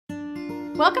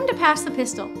Welcome to Pass the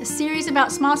Pistol, a series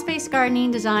about small space gardening,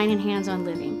 design, and hands-on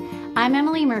living. I'm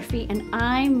Emily Murphy, and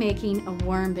I'm making a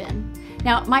worm bin.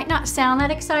 Now, it might not sound that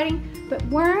exciting, but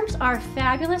worms are a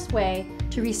fabulous way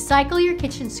to recycle your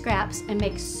kitchen scraps and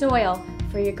make soil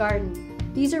for your garden.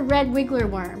 These are red wiggler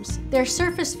worms. They're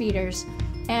surface feeders,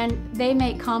 and they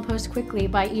make compost quickly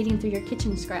by eating through your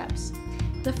kitchen scraps.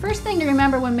 The first thing to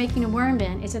remember when making a worm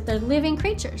bin is that they're living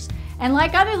creatures. And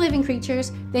like other living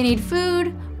creatures, they need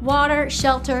food, water,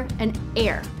 shelter, and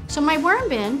air. So my worm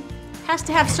bin has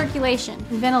to have circulation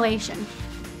and ventilation.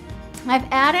 I've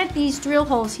added these drill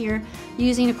holes here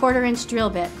using a 1/4-inch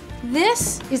drill bit.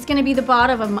 This is going to be the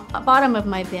bottom of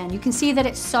my bin. You can see that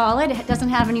it's solid, it doesn't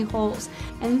have any holes.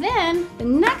 And then the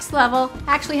next level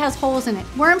actually has holes in it.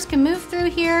 Worms can move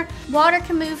through here, water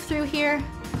can move through here,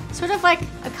 sort of like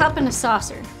a cup and a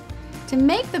saucer. To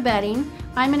make the bedding,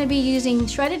 I'm going to be using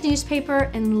shredded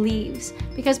newspaper and leaves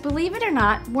because, believe it or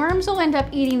not, worms will end up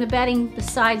eating the bedding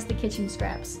besides the kitchen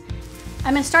scraps.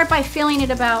 I'm going to start by filling it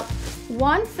about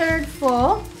 1/3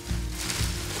 full.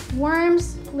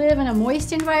 Worms live in a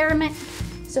moist environment,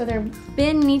 so their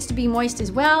bin needs to be moist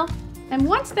as well. And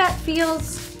once that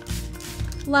feels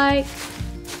like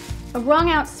a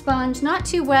wrung out sponge, not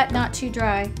too wet, not too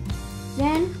dry,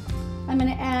 then I'm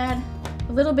going to add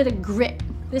a little bit of grit.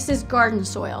 This is garden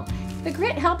soil. The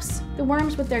grit helps the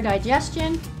worms with their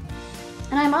digestion,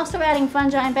 and I'm also adding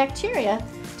fungi and bacteria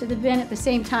to the bin at the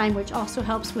same time, which also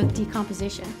helps with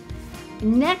decomposition.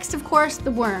 Next, of course,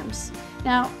 the worms.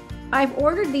 Now, I've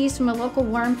ordered these from a local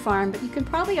worm farm, but you can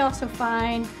probably also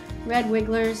find red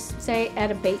wigglers, say, at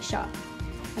a bait shop.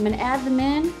 I'm going to add them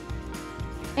in,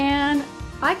 and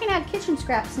I can add kitchen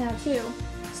scraps now too.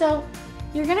 So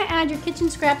you're going to add your kitchen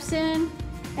scraps in,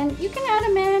 and you can add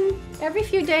them in every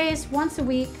few days, once a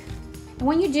week. And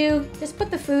when you do, just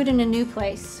put the food in a new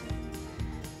place.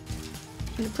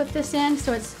 I'm going to put this in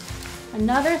so it's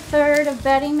another 1/3 of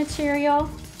bedding material.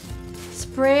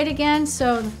 Spray it again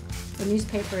so the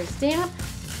newspaper is damp.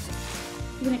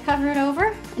 You're going to cover it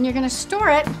over, and you're going to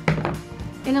store it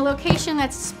in a location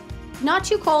that's not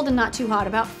too cold and not too hot,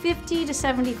 about 50 to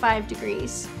 75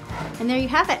 degrees. And there you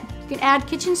have it. You can add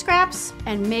kitchen scraps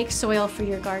and make soil for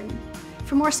your garden.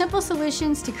 For more simple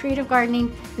solutions to creative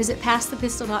gardening, visit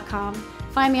PassThePistol.com.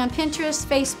 Find me on Pinterest,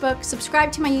 Facebook,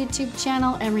 subscribe to my YouTube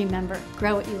channel, and remember,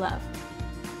 grow what you love.